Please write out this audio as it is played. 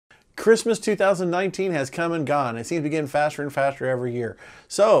Christmas 2019 has come and gone. It seems to be getting faster and faster every year.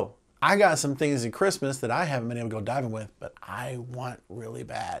 So I got some things at Christmas that I haven't been able to go diving with, but I want really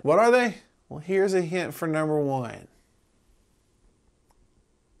bad. What are they? Well, here's a hint for number one.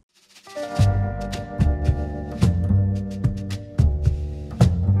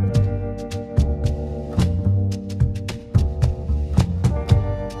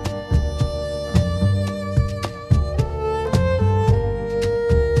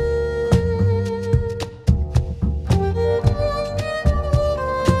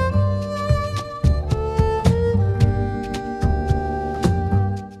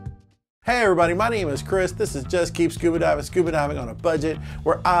 Hey everybody, my name is Chris. This is Just Keep Scuba Diving on a budget,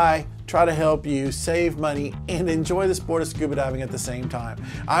 where I try to help you save money and enjoy the sport of scuba diving at the same time.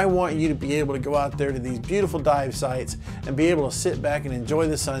 I want you to be able to go out there to these beautiful dive sites and be able to sit back and enjoy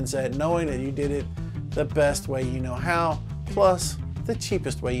the sunset, knowing that you did it the best way you know how, plus the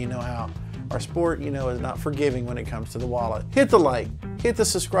cheapest way you know how. Our sport, you know, is not forgiving when it comes to the wallet. Hit the like, hit the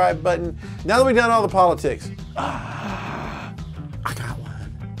subscribe button. Now that we've done all the politics, I got one.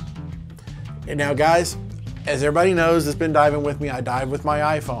 And now guys, as everybody knows that's been diving with me, I dive with my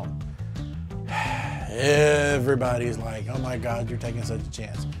iPhone. Everybody's like, oh my God, you're taking such a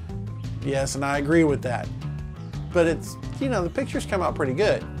chance. Yes, and I agree with that. But it's, you know, the pictures come out pretty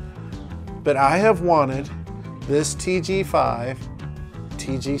good. But I have wanted this TG-5,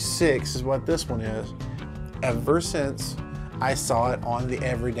 TG-6 is what this one is, ever since I saw it on the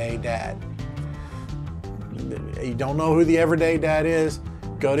Everyday Dad. You don't know who the Everyday Dad is?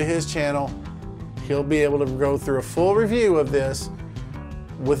 Go to his channel. He'll be able to go through a full review of this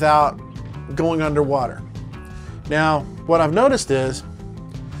without going underwater. Now, what I've noticed is,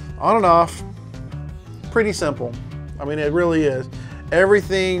 on and off, pretty simple. I mean, it really is.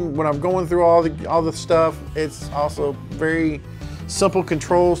 Everything, when I'm going through all the stuff, it's also very simple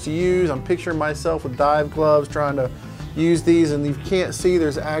controls to use. I'm picturing myself with dive gloves trying to use these, and you can't see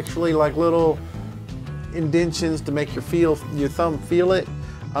there's actually like little indentions to make your thumb feel it.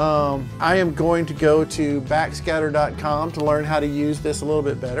 I am going to go to Backscatter.com to learn how to use this a little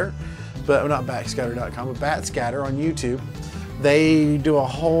bit better, but not Backscatter.com, but Backscatter on YouTube. They do a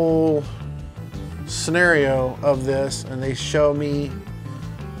whole scenario of this, and they show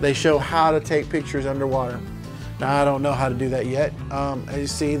how to take pictures underwater. Now I don't know how to do that yet. As you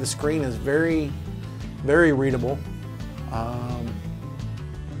see, the screen is very, very readable.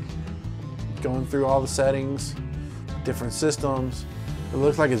 Going through all the settings, different systems. It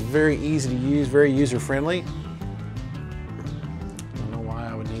looks like it's very easy to use, very user-friendly. I don't know why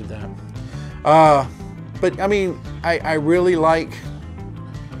I would need that. But I mean, I really like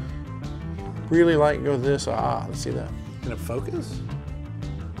go this. Let's see that. Can it focus?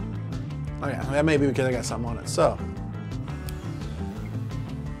 Oh yeah, that may be because I got something on it. So,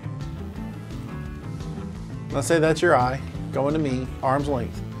 let's say that's your eye, going to me, arm's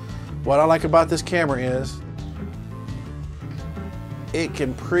length. What I like about this camera is it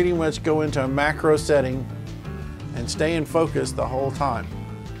can pretty much go into a macro setting and stay in focus the whole time.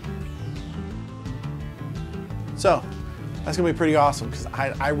 So that's gonna be pretty awesome, because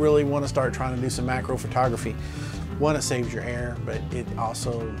I really want to start trying to do some macro photography. One, it saves your air, but it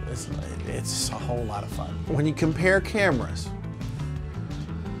also it's a whole lot of fun. When you compare cameras,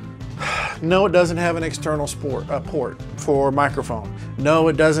 no, it doesn't have an external port for microphone. No,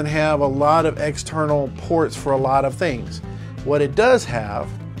 it doesn't have a lot of external ports for a lot of things. What it does have,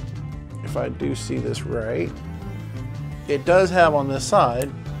 if I do see this right, it does have on this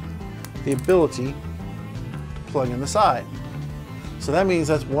side the ability to plug in the side. So that means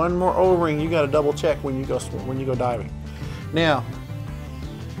that's one more O-ring you got to double check when you go diving. Now,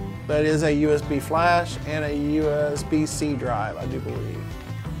 that is a USB flash and a USB-C drive, I do believe.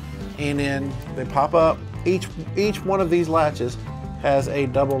 And then they pop up. Each one of these latches has a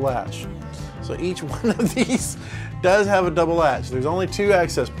double latch. So each one of these does have a double latch. There's only two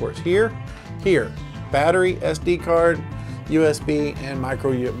access ports, here, battery, SD card, USB, and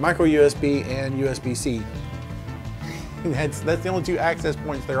micro USB and USB-C. That's the only two access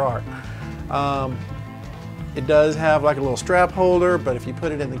points there are. It does have like a little strap holder, but if you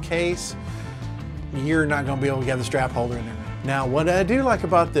put it in the case, you're not going to be able to get the strap holder in there. Now, what I do like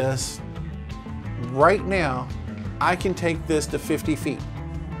about this, right now, I can take this to 50 feet.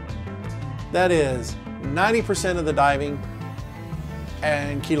 That is 90% of the diving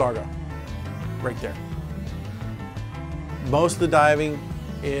and Key Largo, right there. Most of the diving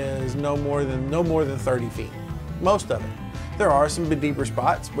is no more than 30 feet. Most of it. There are some deeper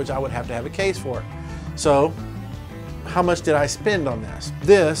spots, which I would have to have a case for. So, how much did I spend on this?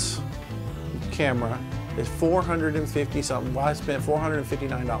 This camera is $450 something. Well, I spent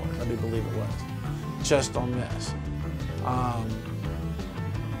 $459, I do believe it was, just on this.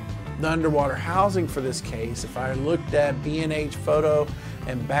 The underwater housing for this case, if I looked at B&H Photo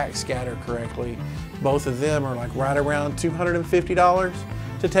and Backscatter correctly, both of them are like right around $250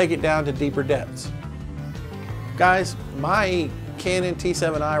 to take it down to deeper depths. Guys, my Canon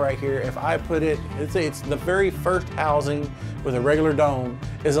T7i right here, if I put it, it's the very first housing with a regular dome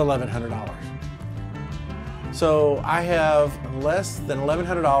is $1,100. So I have less than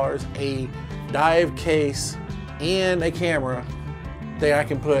 $1,100, a dive case and a camera that I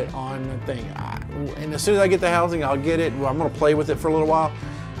can put on the thing. And as soon as I get the housing, I'll get it. Well, I'm gonna play with it for a little while.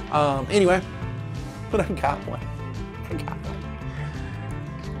 Anyway, but I got one.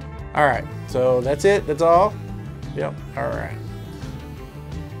 All right, so that's it, that's all. Yep, all right.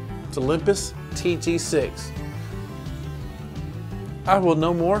 It's Olympus TG-6. I will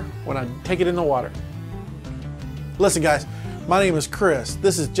know more when I take it in the water. Listen guys, my name is Chris.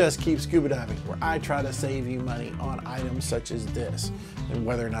 This is Just Keep Scuba Diving, where I try to save you money on items such as this, and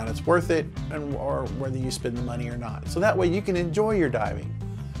whether or not it's worth it, or whether you spend the money or not. So that way you can enjoy your diving,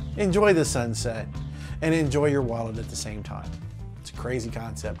 enjoy the sunset, and enjoy your wallet at the same time. It's a crazy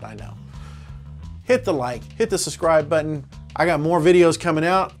concept, I know. Hit the like, hit the subscribe button. I got more videos coming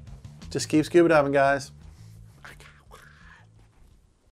out. Just keep scuba diving, guys.